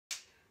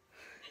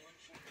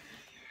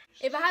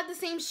If I had the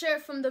same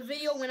shirt from the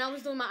video when I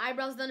was doing my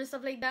eyebrows done and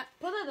stuff like that,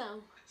 put it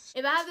down.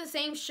 If I had the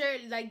same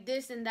shirt like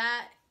this and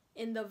that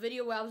in the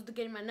video where I was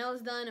getting my nails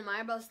done and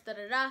my eyebrows,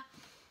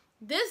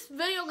 this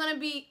video gonna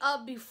be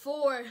up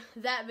before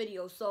that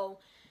video. So,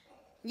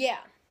 yeah.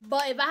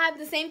 But if I have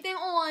the same thing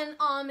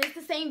on, it's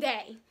the same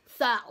day.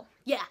 So,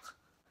 yeah.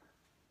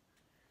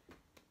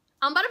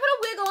 I'm about to put a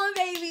wig on,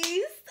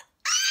 babies.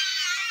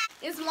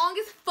 It's long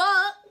as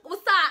fuck.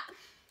 What's up?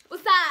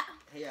 What's up?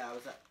 Hey,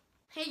 what's up?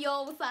 Hey,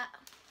 yo, what's up?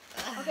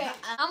 Okay,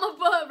 I'm gonna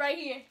put it right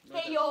here.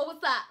 Hey, yo,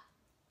 what's up?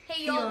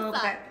 Hey, yo,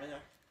 what's up?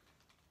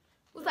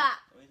 What's up?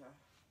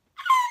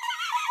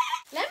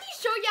 Let me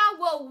show y'all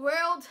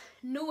what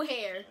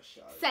WorldNewHair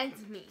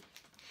sent me.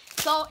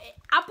 So,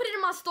 I put it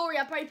in my story.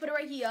 I'll probably put it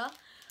right here.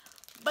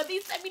 But they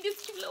sent me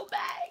this cute little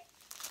bag.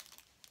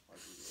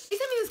 They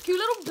sent me this cute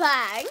little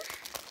bag.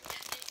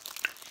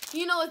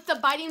 You know, it's the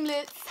biting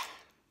lips.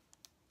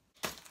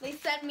 They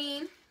sent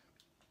me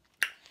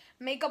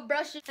makeup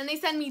brushes. And they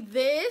sent me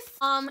this.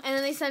 And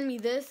then they sent me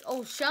this.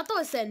 Oh, shit, I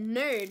thought it said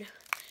nerd.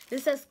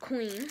 This says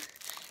queen.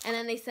 And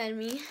then they sent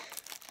me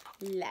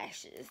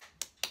lashes.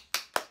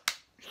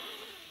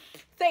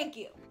 Thank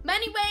you. But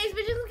anyways,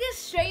 we're just gonna get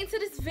straight into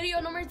this video.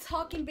 No more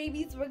talking,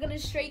 babies. We're gonna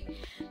straight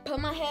put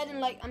my head in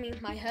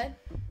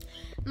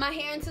my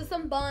hair into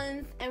some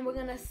buns, and we're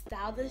gonna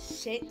style the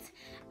shit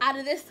out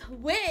of this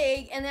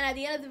wig. And then at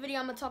the end of the video,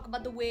 I'm gonna talk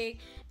about the wig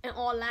and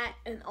all that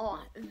and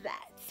all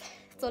that.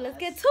 So let's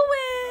get to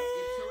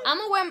it. I'm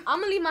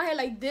gonna leave my hair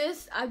like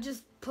this. I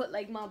just put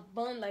like my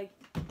bun like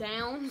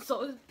down,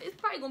 so it's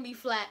probably gonna be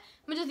flat.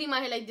 I'm gonna just leave my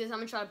hair like this. I'm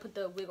gonna try to put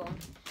the wig on.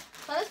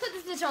 So let's put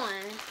this bitch on.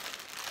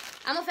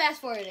 I'm gonna fast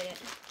forward it.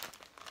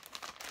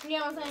 You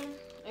know what I'm saying?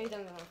 Or you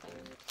don't know what I'm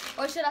saying?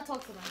 Or should I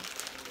talk to them?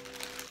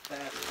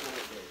 Fast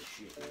forward that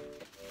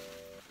shit.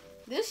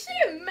 This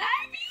shit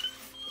mad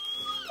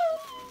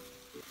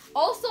beautiful.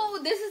 Also,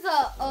 this is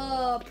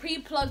a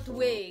pre-plucked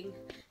wig.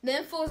 The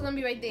info is gonna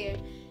be right there.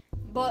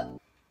 But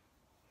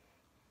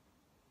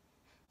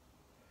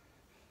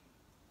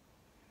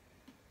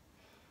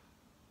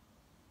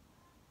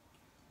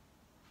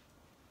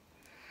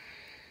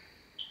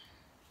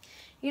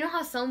you know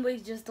how some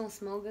wigs just don't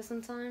smell good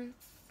sometimes?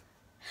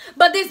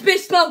 But this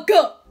bitch smell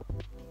good.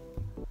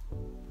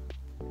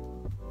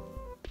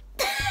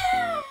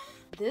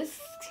 This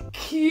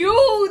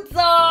cute.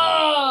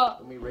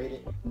 Let me rate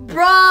it.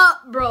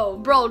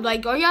 Bro,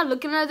 like, are y'all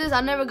looking at this?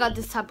 I never got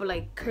this type of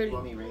like curly.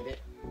 Let me rate it.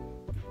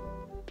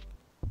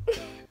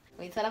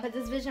 Wait till I put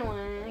this bitch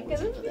on.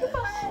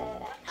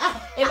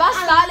 If I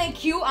style it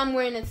cute, I'm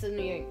wearing it to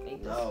New York.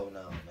 Like No.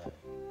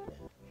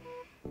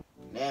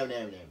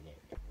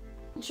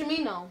 What you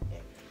mean no?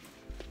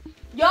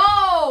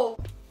 Yo!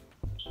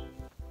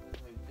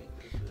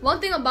 One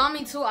thing about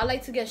me too, I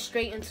like to get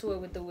straight into it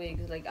with the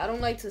wigs. Like, I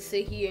don't like to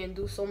sit here and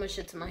do so much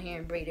shit to my hair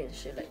and braid it and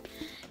shit. Like,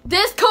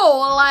 this cool.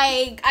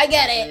 Like, I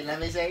get it.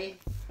 Let me say.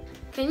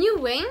 Can you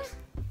wing?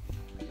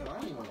 I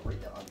don't even want to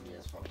rate that ugly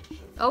ass fucking shit.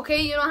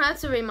 Okay, you don't have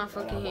to rate my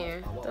fucking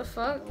hair. The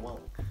fuck?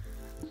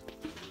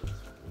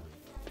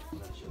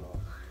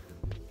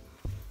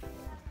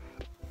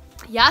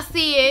 Y'all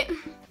see it.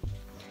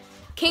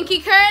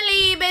 Kinky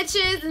curly,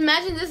 bitches.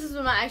 Imagine this is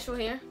with my actual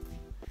hair.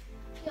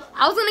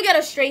 I was gonna get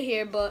a straight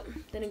hair, but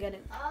didn't get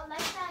it. Oh, like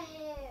that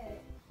hair.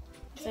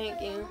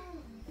 Thank you.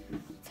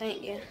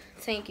 Thank you.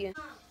 Thank you.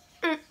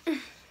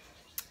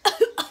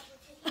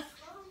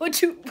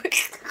 What you...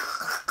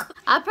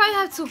 I probably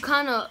have to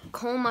kind of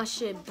comb my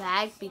shit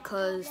back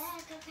because...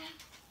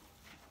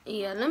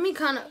 Yeah, let me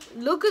kind of...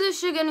 Look at this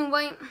shit getting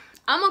white.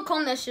 I'm gonna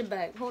comb that shit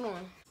back. Hold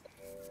on.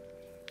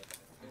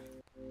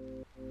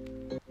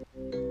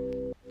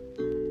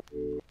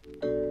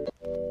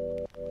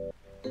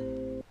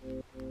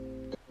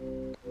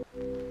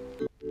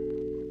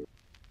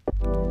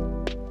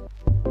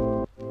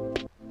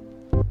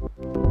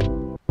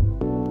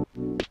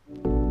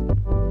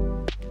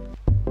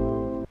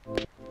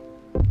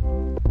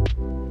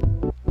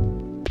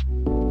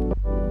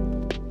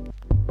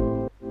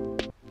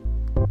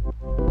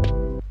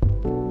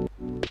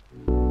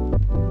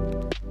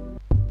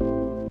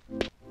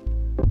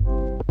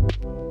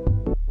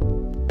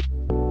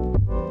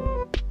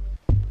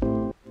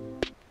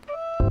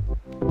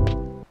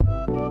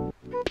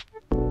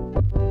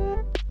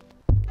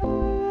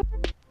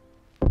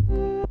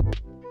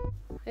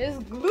 It's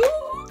glue.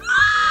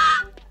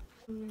 Ah!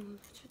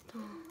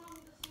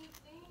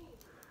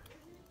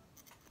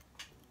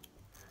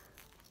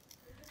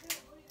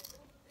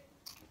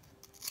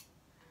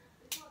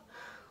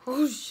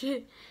 Oh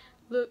shit.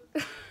 Look.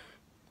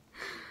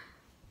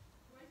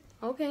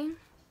 Okay.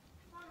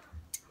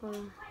 Hold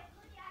on.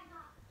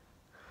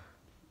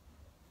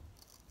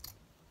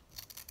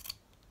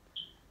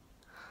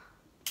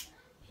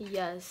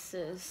 Yes,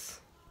 sis.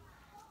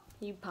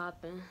 You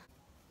poppin'.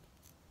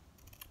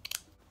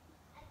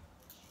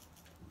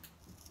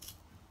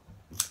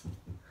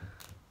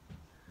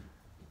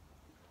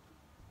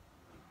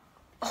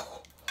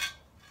 Oh.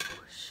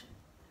 Oh shit.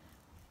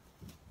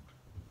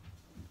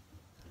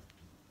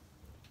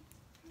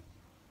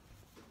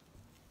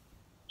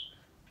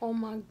 Oh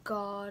my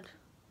god.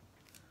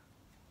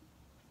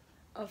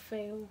 A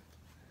fail.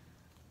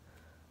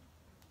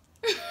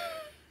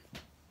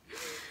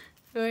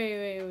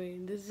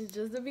 Wait. This is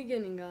just the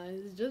beginning, guys.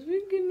 It's just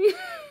beginning.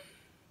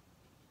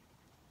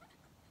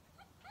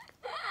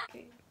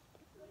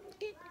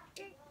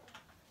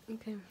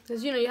 Okay.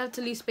 Because, you know, you have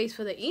to leave space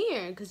for the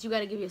ear. Because you got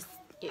to give your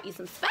ear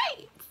some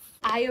space.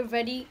 I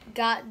already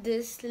got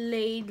this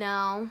laid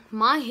down.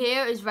 My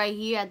hair is right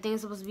here. I think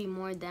it's supposed to be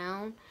more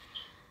down.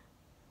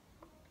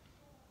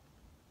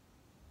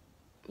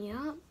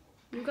 Yeah.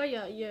 You got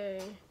your...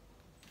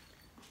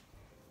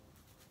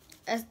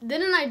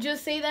 Didn't I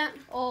just say that?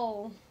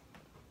 Oh.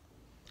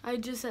 I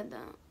just said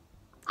that.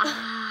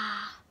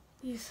 Ah.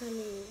 You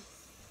silly.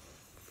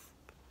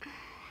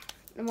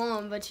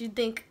 Mom, but you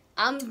think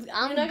I'm You're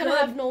not gonna good.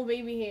 have no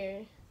baby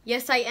hair.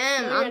 Yes, I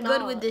am. No, I'm you're good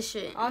not. with this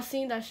shit. I've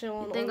seen that shit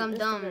on You think I'm Instagram.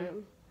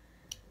 dumb?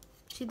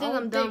 She think I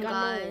I'm don't dumb, think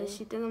I know. guys.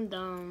 She think I'm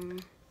dumb.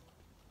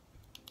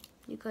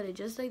 You cut it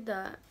just like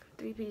that.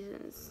 3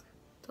 pieces.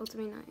 Talk to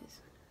me nice.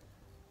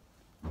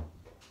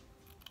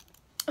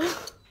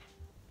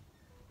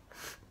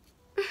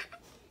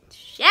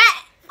 Shit!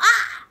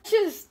 Ah!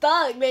 Shit's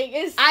stuck, like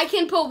it's I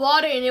can put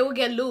water and it will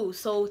get loose.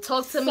 So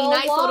talk to me So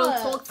nice or don't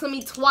what? talk to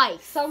me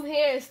twice. some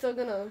hair is still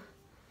gonna.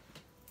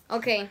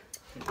 Okay.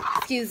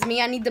 Excuse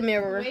me, I need the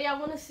mirror. Wait, I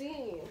wanna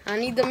see. I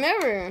need the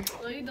mirror.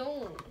 No, you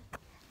don't.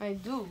 I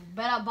do.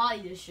 Bet I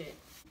body this shit.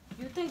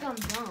 You think I'm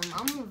dumb.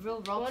 I'm a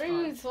real rock What are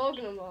star. you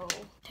talking about?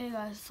 Hey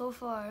guys, so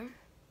far,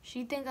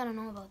 she think I don't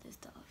know about this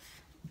stuff.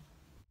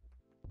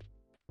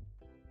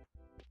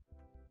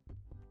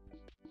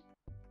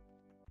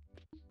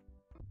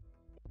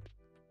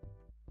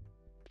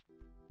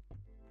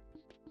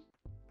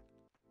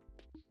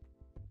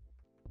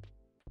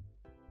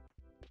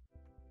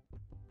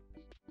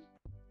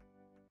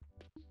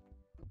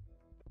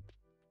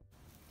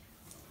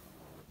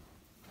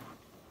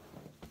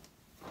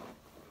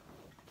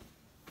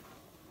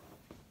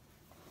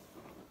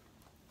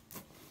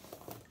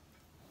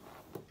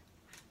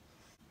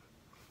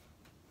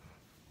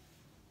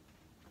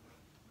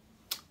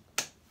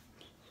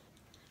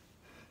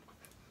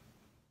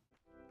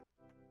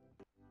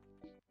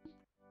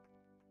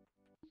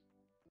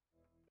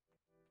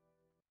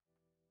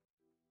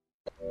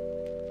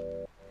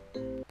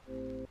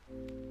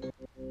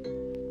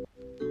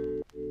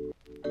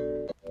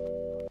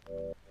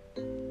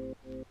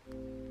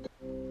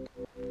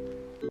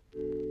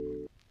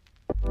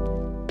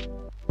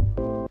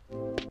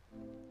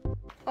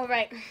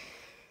 Alright,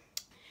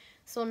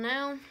 so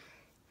now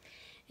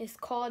it's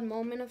called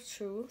Moment of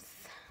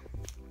Truth.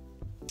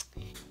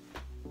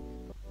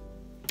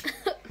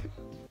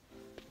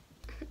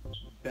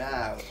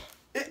 Bow.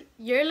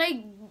 You're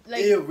like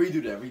Ew,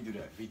 redo that.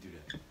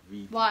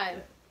 Why?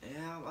 That.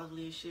 Yeah, I'm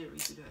ugly as shit.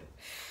 Redo that.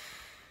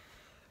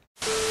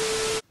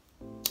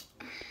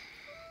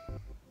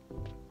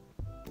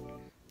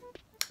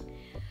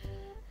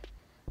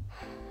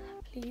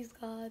 Please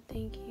God,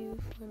 thank you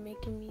for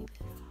making me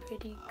this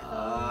pretty girl.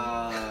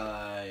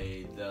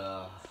 Alright,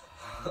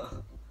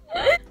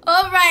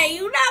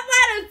 you're not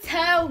about to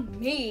tell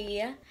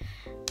me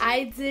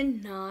I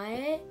did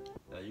not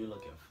You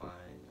looking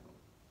fine.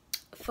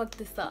 fuck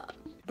this up.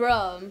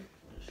 Bruh.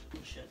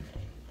 What's your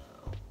name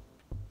now?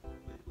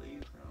 Where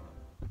you from?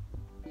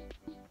 Yeah.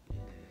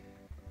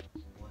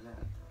 What's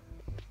that?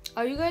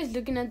 Are you guys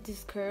looking at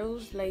these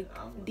curls? Like,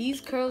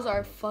 these curls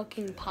are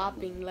fucking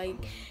popping. Like,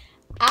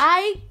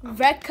 I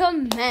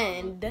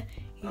recommend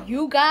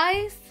you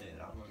guys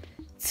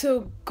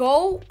to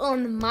go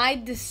on my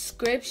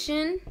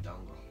description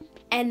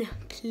and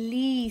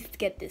please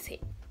get this hair.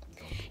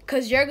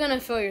 Because you're going to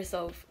feel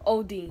yourself.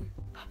 OD.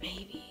 Oh,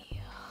 baby.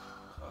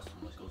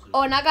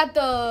 Oh, and I got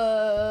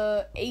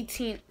the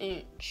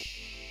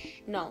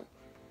 18-inch. No.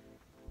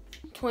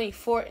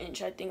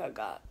 24-inch I think I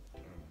got.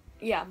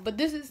 Yeah, but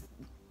this is...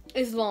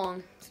 It's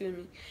long. Excuse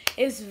me.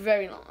 It's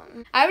very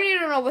long. I really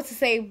don't know what to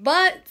say,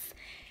 but...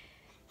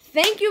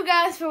 Thank you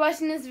guys for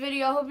watching this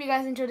video. I hope you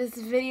guys enjoyed this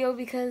video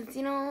because,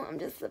 you know, I'm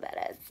just a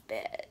badass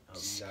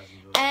bitch.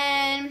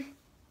 And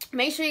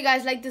make sure you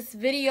guys like this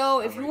video.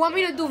 If you want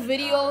me to do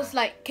videos,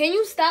 like, can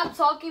you stop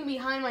talking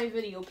behind my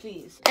video,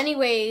 please?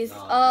 Anyways,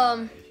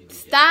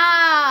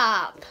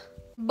 stop.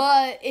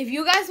 But if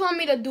you guys want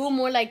me to do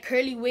more, like,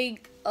 curly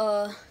wig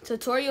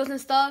tutorials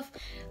and stuff,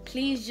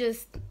 please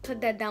just put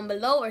that down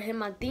below or hit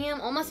my DM.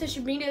 All my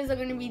social medias are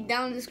going to be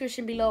down in the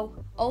description below.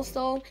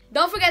 Also,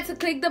 don't forget to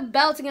click the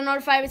bell to get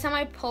notified every time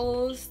I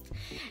post.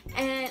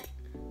 And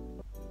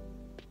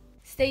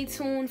stay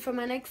tuned for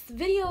my next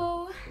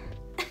video.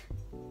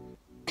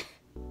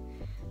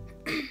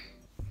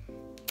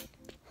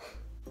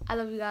 I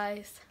love you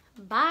guys.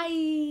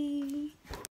 Bye.